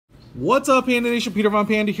What's up, Panda Nation? Peter Von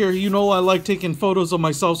Panda here. You know I like taking photos of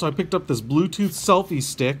myself, so I picked up this Bluetooth selfie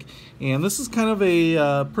stick, and this is kind of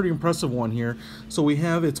a pretty impressive one here. So we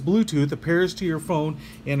have its Bluetooth, it pairs to your phone,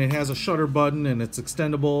 and it has a shutter button, and it's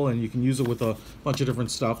extendable, and you can use it with a bunch of different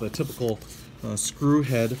stuff. The typical screw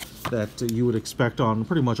head that you would expect on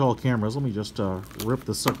pretty much all cameras. Let me just rip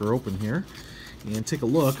this sucker open here and take a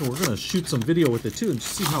look, and we're going to shoot some video with it too and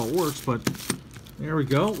see how it works. But there we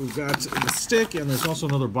go. We've got the stick, and there's also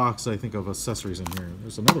another box, I think, of accessories in here.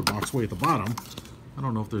 There's another box way at the bottom. I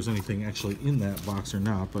don't know if there's anything actually in that box or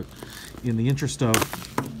not, but in the interest of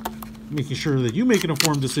making sure that you make an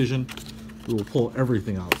informed decision, we will pull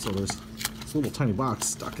everything out. So there's this little tiny box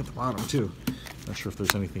stuck at the bottom too. Not sure if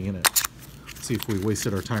there's anything in it. Let's see if we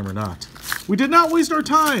wasted our time or not. We did not waste our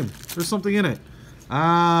time! There's something in it.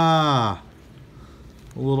 Ah!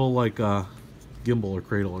 A little like gimbal or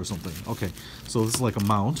cradle or something. Okay, so this is like a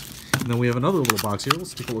mount. And then we have another little box here.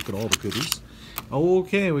 Let's take a look at all the goodies.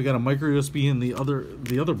 Okay, we got a micro USB in the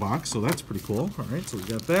other box, so that's pretty cool. All right, so we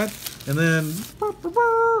got that. And then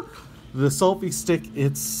the selfie stick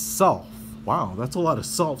itself. Wow, that's a lot of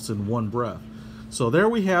selfies in one breath. So there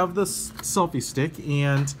we have this selfie stick,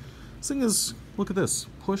 and this thing is, look at this,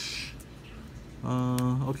 push.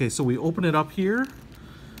 Okay, so we open it up here.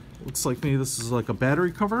 Looks like maybe this is like a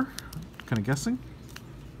battery cover. Kind of guessing.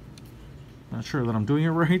 Not sure that I'm doing it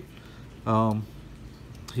right.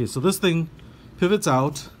 Okay, so this thing pivots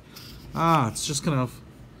out. It's just kind of,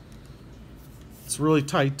 it's really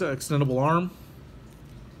tight, extendable arm.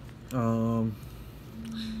 And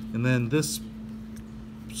then this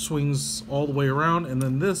swings all the way around, and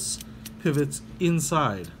then this pivots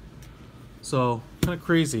inside. So kind of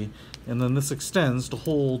crazy. And then this extends to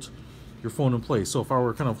hold your phone in place. So if I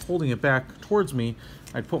were kind of holding it back towards me,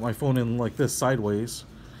 I'd put my phone in like this sideways,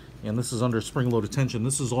 and this is under spring-loaded tension.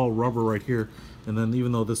 This is all rubber right here, and then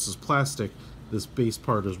even though this is plastic, this base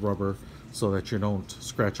part is rubber so that you don't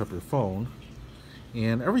scratch up your phone.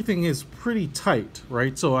 And everything is pretty tight,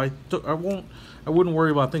 right? So I wouldn't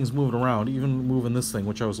worry about things moving around. Even moving this thing,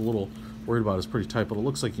 which I was a little worried about, is pretty tight, but it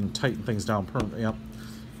looks like you can tighten things down permanently. Yep,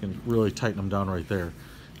 you can really tighten them down right there.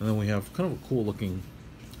 And then we have kind of a cool looking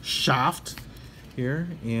shaft here,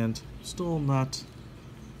 and still not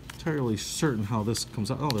entirely certain how this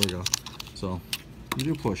comes out. Oh, there we go. So you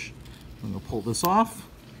do push. I'm gonna pull this off.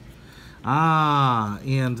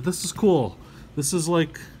 And this is cool. This is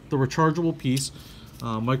like the rechargeable piece.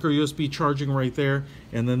 Micro USB charging right there,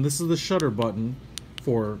 and then this is the shutter button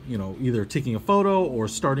for, you know, either taking a photo or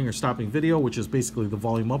starting or stopping video, which is basically the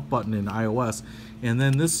volume up button in iOS. And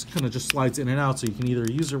then this kind of just slides in and out, so you can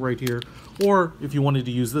either use it right here, or if you wanted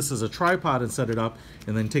to use this as a tripod and set it up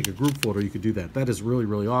and then take a group photo, you could do that. That is really,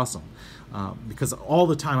 really awesome. Because all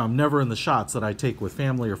the time I'm never in the shots that I take with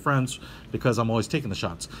family or friends, because I'm always taking the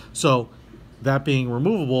shots. So that being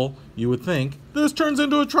removable, you would think this turns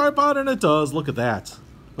into a tripod, and it does. Look at that.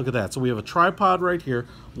 Look at that. So we have a tripod right here,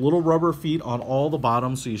 little rubber feet on all the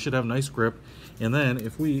bottoms, so you should have nice grip. And then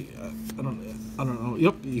if we, I don't know,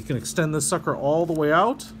 yep, you can extend this sucker all the way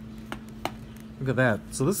out. Look at that.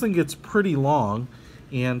 So this thing gets pretty long,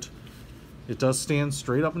 and it does stand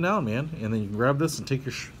straight up and down, man. And then you can grab this and take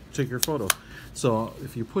your photo. So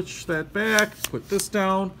if you push that back, put this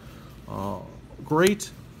down,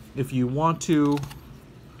 great. If you want to,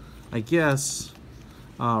 I guess,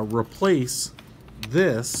 replace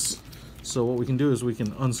this, so what we can do is we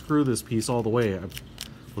can unscrew this piece all the way,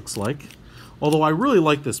 looks like. Although I really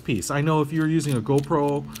like this piece. I know if you're using a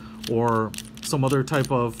GoPro or some other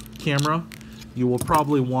type of camera, you will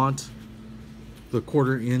probably want the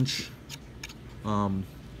 1/4 inch,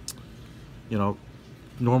 you know,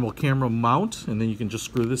 normal camera mount, and then you can just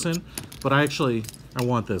screw this in. But I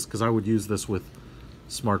want this because I would use this with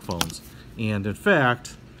smartphones. And in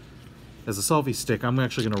fact, as a selfie stick, I'm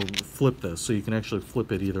actually going to flip this, so you can actually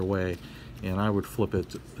flip it either way. And I would flip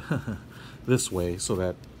it this way so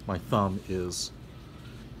that my thumb is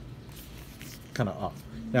kind of up.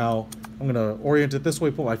 Now I'm going to orient it this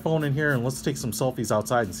way, put my phone in here, and let's take some selfies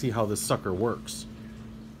outside and see how this sucker works.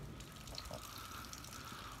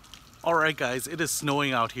 Alright guys, it is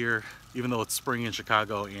snowing out here, even though it's spring in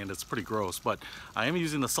Chicago, and it's pretty gross, but I am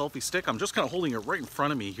using the selfie stick. I'm just kind of holding it right in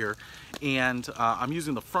front of me here, and I'm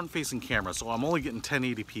using the front-facing camera, so I'm only getting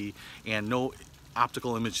 1080p and no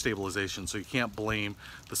optical image stabilization, so you can't blame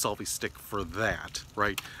the selfie stick for that,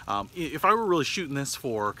 right? If I were really shooting this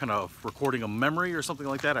for kind of recording a memory or something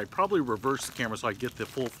like that, I'd probably reverse the camera so I get the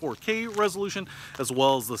full 4K resolution as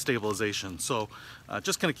well as the stabilization. So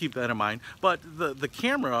just kind of keep that in mind. But the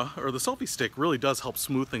camera, or the selfie stick, really does help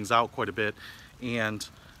smooth things out quite a bit, and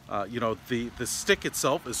You know, the stick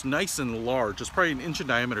itself is nice and large. It's probably 1 inch in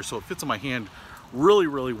diameter, so it fits in my hand really,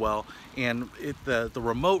 really well. And the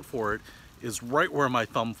remote for it is right where my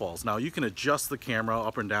thumb falls. Now you can adjust the camera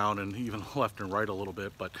up and down and even left and right a little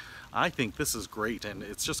bit, but I think this is great, and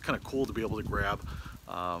it's just kind of cool to be able to grab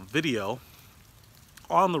video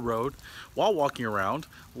on the road while walking around.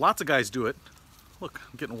 Lots of guys do it. Look,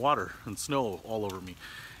 I'm getting water and snow all over me.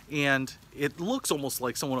 And it looks almost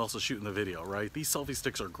like someone else is shooting the video, right? These selfie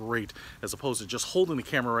sticks are great as opposed to just holding the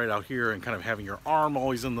camera right out here and kind of having your arm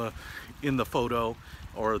always in the photo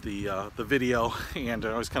or the video, and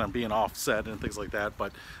always kind of being offset and things like that.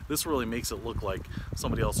 But this really makes it look like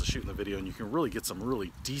somebody else is shooting the video, and you can really get some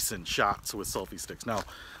really decent shots with selfie sticks. Now,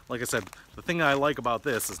 like I said, the thing I like about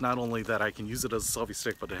this is not only that I can use it as a selfie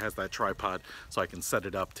stick, but it has that tripod, so I can set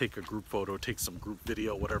it up, take a group photo, take some group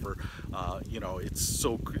video, whatever. You know, it's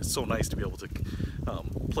so nice to be able to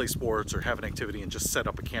play sports or have an activity and just set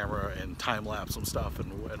up a camera and time lapse some stuff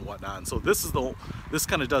and whatnot. And so this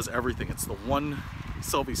kind of does everything. It's the one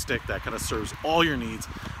selfie stick that kind of serves all your needs.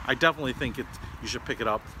 I definitely think you should pick it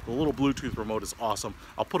up. The little Bluetooth remote is awesome.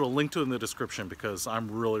 I'll put a link to it in the description because I'm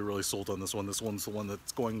really, really sold on this one. This one's the one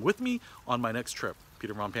that's going with me on my next trip.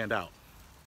 Peter Von Panda out.